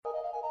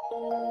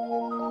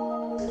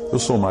Eu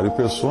sou Mário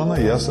Persona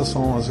e essas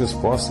são as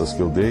respostas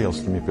que eu dei aos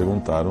que me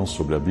perguntaram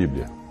sobre a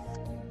Bíblia.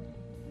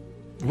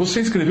 Você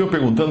escreveu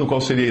perguntando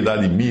qual seria a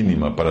idade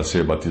mínima para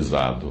ser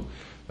batizado.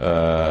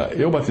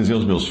 Eu batizei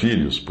os meus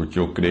filhos porque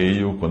eu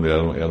creio, quando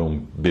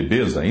eram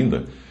bebês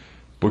ainda,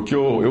 porque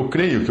eu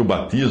creio que o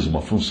batismo,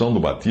 a função do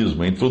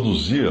batismo é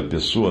introduzir a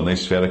pessoa na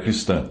esfera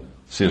cristã,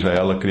 seja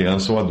ela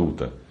criança ou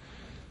adulta.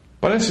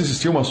 Parece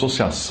existir uma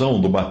associação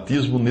do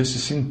batismo nesse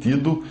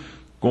sentido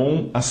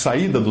com a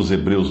saída dos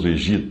hebreus do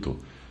Egito,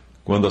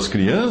 quando as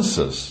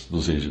crianças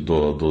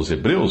dos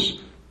hebreus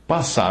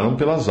passaram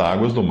pelas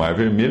águas do Mar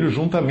Vermelho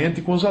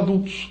juntamente com os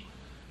adultos,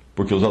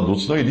 porque os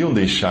adultos não iriam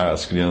deixar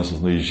as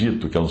crianças no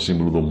Egito, que é um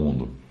símbolo do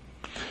mundo.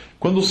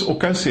 Quando o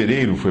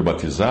carcereiro foi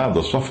batizado,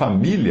 a sua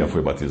família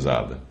foi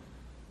batizada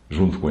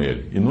junto com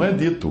ele. E não é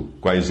dito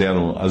quais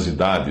eram as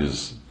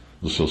idades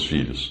dos seus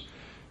filhos.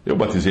 Eu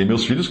batizei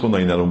meus filhos quando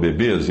ainda eram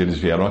bebês e eles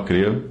vieram a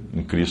crer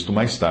em Cristo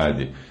mais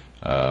tarde.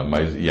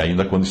 E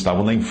ainda quando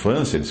estavam na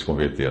infância eles se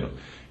converteram.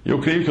 Eu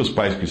creio que os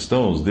pais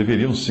cristãos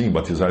deveriam sim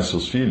batizar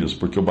seus filhos,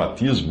 porque o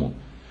batismo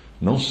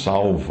não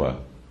salva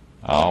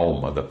a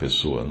alma da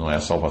pessoa, não é a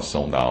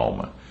salvação da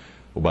alma.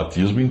 O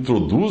batismo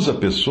introduz a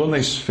pessoa na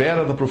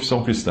esfera da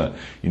profissão cristã.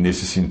 E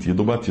nesse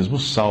sentido o batismo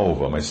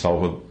salva, mas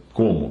salva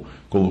como?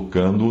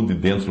 Colocando-o de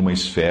dentro de uma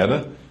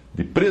esfera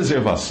de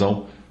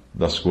preservação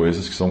das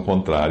coisas que são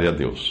contrárias a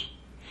Deus.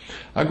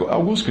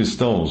 Alguns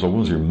cristãos,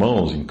 alguns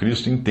irmãos em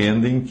Cristo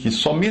entendem que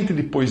somente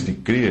depois de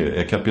crer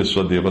é que a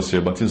pessoa deva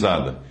ser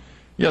batizada.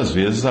 E às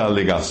vezes a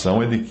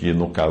alegação é de que,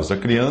 no caso da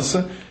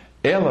criança,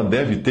 ela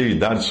deve ter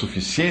idade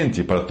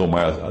suficiente para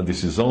tomar a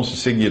decisão se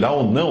seguirá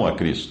ou não a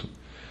Cristo.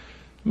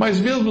 Mas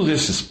mesmo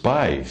esses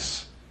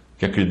pais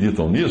que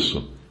acreditam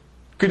nisso,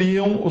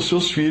 criam os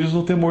seus filhos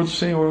no temor do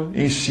Senhor,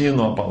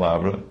 ensinam a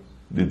palavra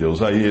de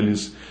Deus a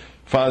eles,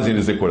 fazem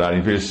eles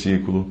decorarem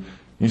versículo,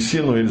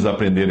 ensinam eles a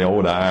aprenderem a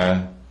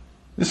orar.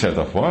 De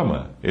certa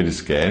forma,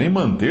 eles querem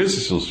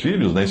manter-se seus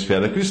filhos na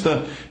esfera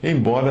cristã,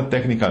 embora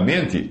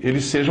tecnicamente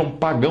eles sejam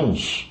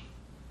pagãos,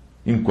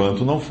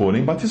 enquanto não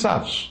forem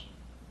batizados.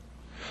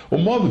 O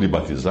modo de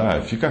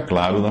batizar fica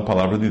claro na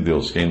palavra de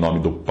Deus, que é em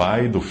nome do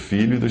Pai, do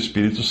Filho e do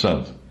Espírito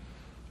Santo.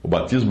 O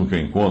batismo que eu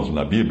encontro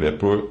na Bíblia é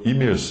por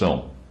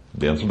imersão,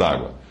 dentro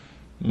d'água.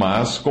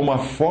 Mas, como a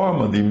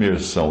forma de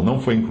imersão não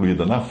foi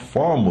incluída na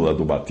fórmula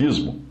do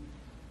batismo,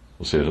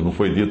 ou seja, não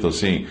foi dito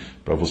assim,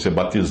 para você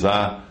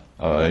batizar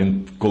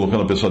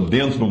colocando a pessoa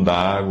dentro da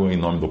água em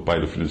nome do Pai,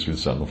 do Filho e do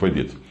Espírito Santo, não foi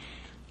dito.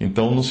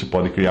 Então não se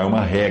pode criar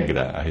uma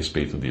regra a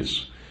respeito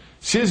disso.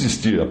 Se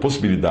existir a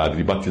possibilidade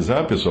de batizar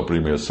a pessoa por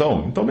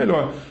imersão, então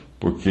melhor,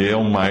 porque é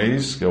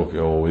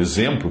o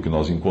exemplo que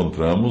nós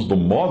encontramos do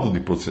modo de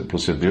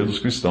proceder dos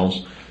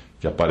cristãos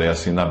que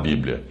aparecem na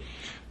Bíblia.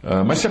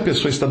 Mas se a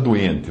pessoa está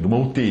doente, numa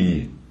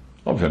UTI,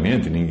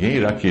 obviamente ninguém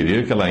irá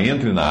querer que ela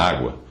entre na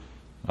água.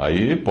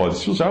 Aí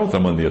pode-se usar outra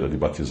maneira de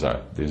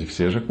batizar, desde que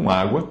seja com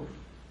água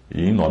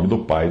e em nome do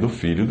Pai, do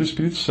Filho e do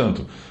Espírito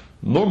Santo.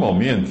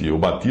 Normalmente o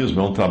batismo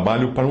é um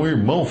trabalho para um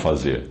irmão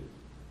fazer.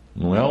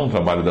 Não é um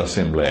trabalho da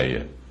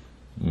Assembleia.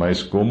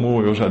 Mas,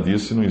 como eu já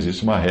disse, não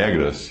existe uma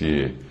regra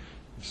se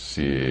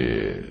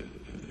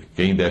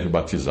quem deve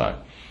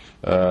batizar.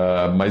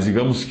 Mas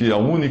digamos que a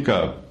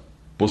única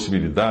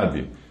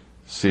possibilidade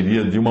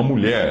seria de uma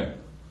mulher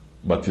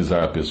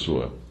batizar a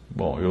pessoa.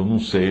 Bom, eu não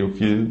sei o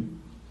que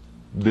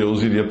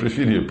Deus iria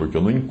preferir, porque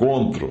eu não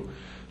encontro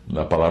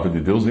na palavra de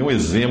Deus nenhum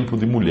exemplo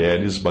de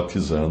mulheres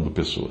batizando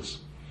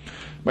pessoas.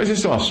 Mas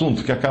esse é um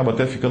assunto que acaba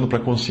até ficando para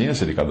a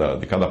consciência de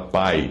cada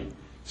pai,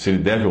 se ele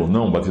deve ou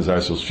não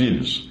batizar seus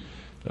filhos.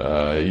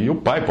 E o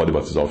pai pode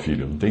batizar o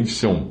filho, não tem que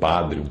ser um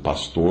padre, um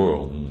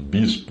pastor, um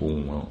bispo,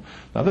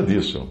 nada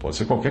disso. Pode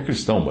ser qualquer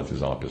cristão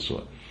batizar uma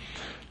pessoa.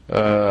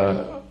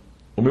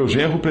 O meu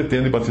genro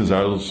pretende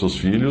batizar os seus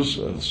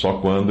filhos só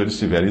quando eles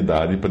tiverem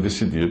idade para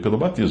decidir pelo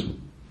batismo,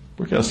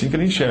 porque é assim que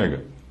ele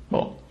enxerga.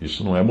 Bom,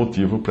 isso não é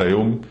motivo para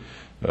eu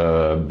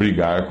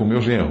brigar com o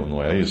meu genro,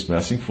 não é isso, não é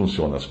assim que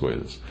funcionam as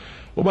coisas.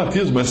 O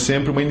batismo é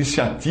sempre uma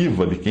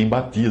iniciativa de quem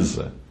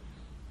batiza.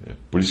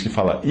 Por isso que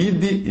fala,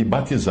 ide e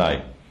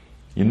batizai,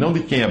 e não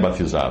de quem é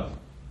batizado.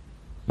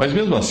 Mas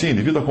mesmo assim,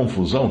 devido à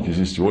confusão que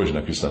existe hoje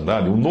na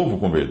cristandade, um novo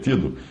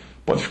convertido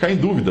pode ficar em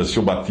dúvida se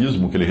o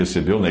batismo que ele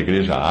recebeu na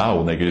igreja A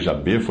ou na igreja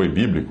B foi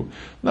bíblico.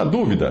 Na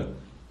dúvida,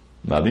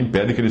 nada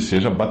impede que ele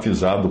seja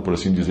batizado, por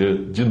assim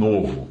dizer, de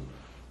novo.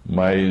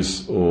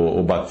 Mas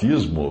o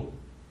batismo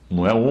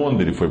não é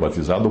onde ele foi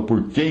batizado ou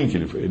por quem que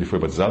ele foi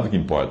batizado que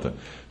importa,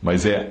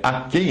 mas é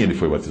a quem ele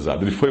foi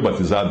batizado. Ele foi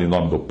batizado em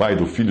nome do Pai,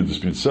 do Filho e do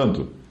Espírito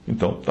Santo?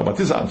 Então, está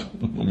batizado.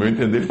 No meu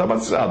entender, ele está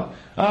batizado.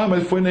 Ah,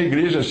 mas foi na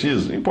igreja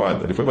X. Não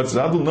importa. Ele foi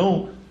batizado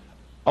não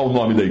ao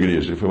nome da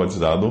igreja. Ele foi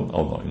batizado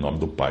em nome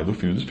do Pai, do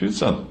Filho e do Espírito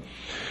Santo.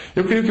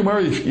 Eu creio que o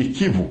maior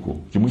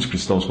equívoco que muitos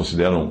cristãos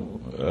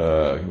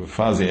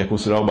fazem é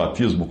considerar o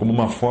batismo como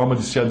uma forma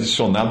de ser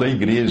adicionado à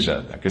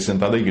igreja,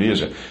 acrescentado à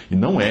igreja. E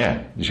não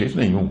é, de jeito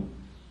nenhum.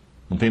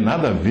 Não tem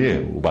nada a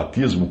ver o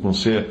batismo com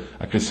ser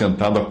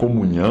acrescentado à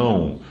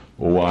comunhão,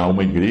 ou a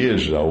uma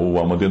igreja, ou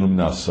a uma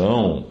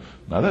denominação.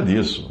 Nada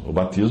disso. O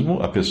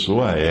batismo, a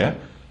pessoa é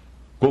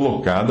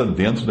colocada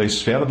dentro da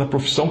esfera da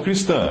profissão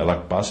cristã. Ela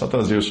passa a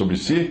trazer sobre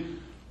si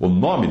o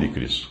nome de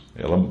Cristo.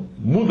 Ela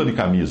muda de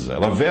camisa,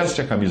 ela veste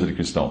a camisa de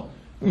cristão,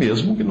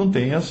 mesmo que não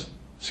tenha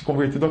se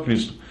convertido a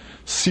Cristo.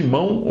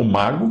 Simão, o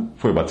mago,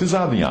 foi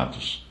batizado em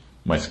Atos,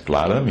 mas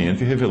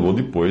claramente revelou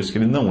depois que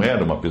ele não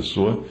era uma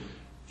pessoa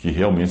que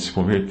realmente se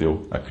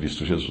converteu a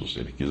Cristo Jesus.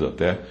 Ele quis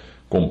até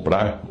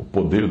comprar o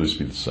poder do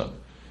Espírito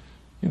Santo.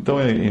 Então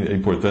é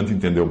importante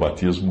entender o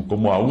batismo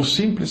como algo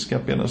simples que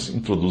apenas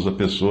introduz a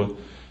pessoa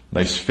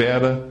na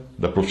esfera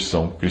da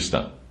profissão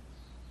cristã.